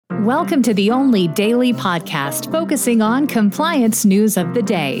Welcome to the only daily podcast focusing on compliance news of the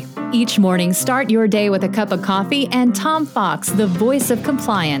day. Each morning, start your day with a cup of coffee and Tom Fox, the voice of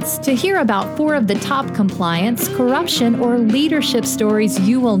compliance, to hear about 4 of the top compliance, corruption, or leadership stories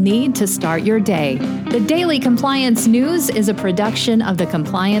you will need to start your day. The Daily Compliance News is a production of the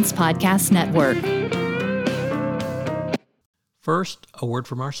Compliance Podcast Network. First, a word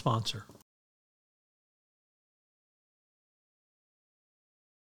from our sponsor.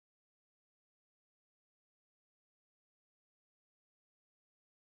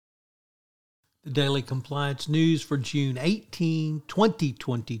 The Daily Compliance News for June 18,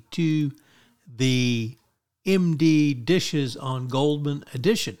 2022, the MD dishes on Goldman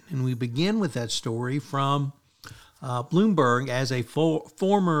edition. And we begin with that story from Bloomberg. As a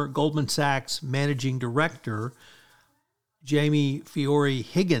former Goldman Sachs managing director, Jamie Fiore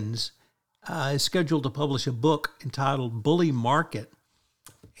Higgins is scheduled to publish a book entitled Bully Market.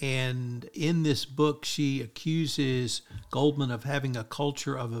 And in this book, she accuses Goldman of having a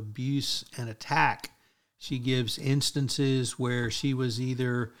culture of abuse and attack. She gives instances where she was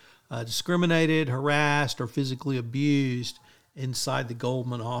either discriminated, harassed, or physically abused inside the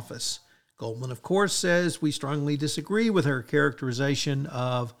Goldman office. Goldman, of course, says we strongly disagree with her characterization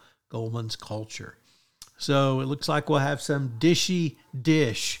of Goldman's culture. So it looks like we'll have some dishy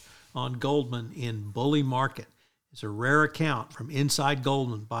dish on Goldman in Bully Market. It's a rare account from inside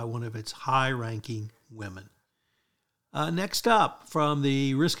Goldman by one of its high-ranking women. Next up, from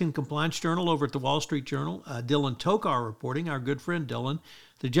the Risk and Compliance Journal over at the Wall Street Journal, Dylan Tokar reporting, our good friend Dylan.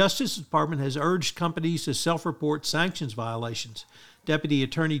 The Justice Department has urged companies to self-report sanctions violations. Deputy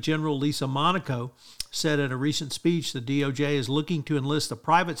Attorney General Lisa Monaco said in a recent speech the DOJ is looking to enlist the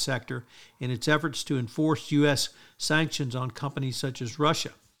private sector in its efforts to enforce U.S. sanctions on companies such as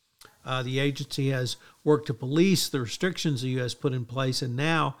Russia. The agency has worked to police the restrictions the U.S. put in place, and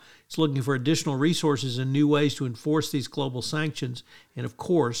now it's looking for additional resources and new ways to enforce these global sanctions. And, of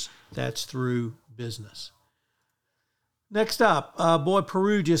course, that's through business. Next up,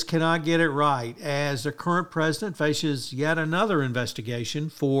 Peru just cannot get it right as the current president faces yet another investigation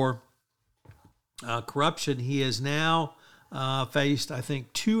for corruption. He has now faced, I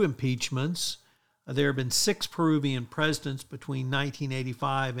think, 2 impeachments. There have been 6 Peruvian presidents between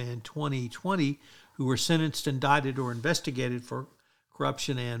 1985 and 2020 who were sentenced, indicted, or investigated for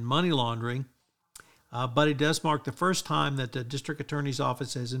corruption and money laundering. But it does mark the first time that the district attorney's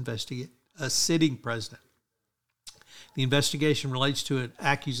office has investigated a sitting president. The investigation relates to an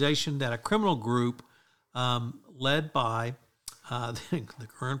accusation that a criminal group led by the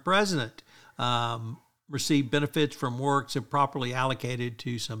current president received benefits from works improperly allocated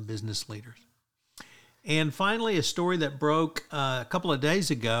to some business leaders. And finally, a story that broke a couple of days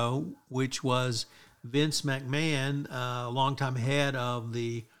ago, which was Vince McMahon, a longtime head of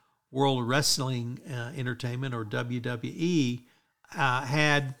the World Wrestling Entertainment, or WWE,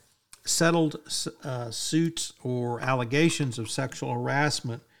 had settled suits or allegations of sexual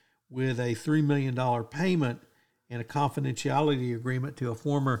harassment with a $3 million payment and a confidentiality agreement to a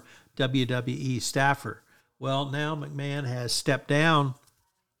former WWE staffer. Well, now McMahon has stepped down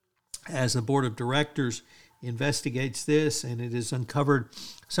as the board of directors investigates this, and it has uncovered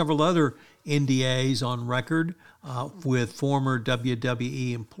several other NDAs on record with former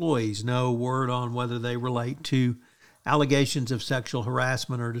WWE employees. No word on whether they relate to allegations of sexual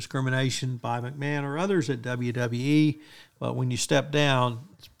harassment or discrimination by McMahon or others at WWE, but when you step down,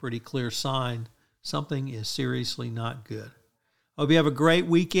 it's a pretty clear sign something is seriously not good. Hope you have a great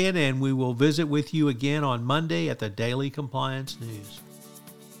weekend, and we will visit with you again on Monday at the Daily Compliance News.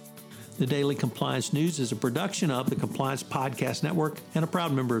 The Daily Compliance News is a production of the Compliance Podcast Network and a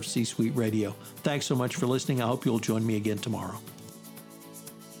proud member of C-Suite Radio. Thanks so much for listening. I hope you'll join me again tomorrow.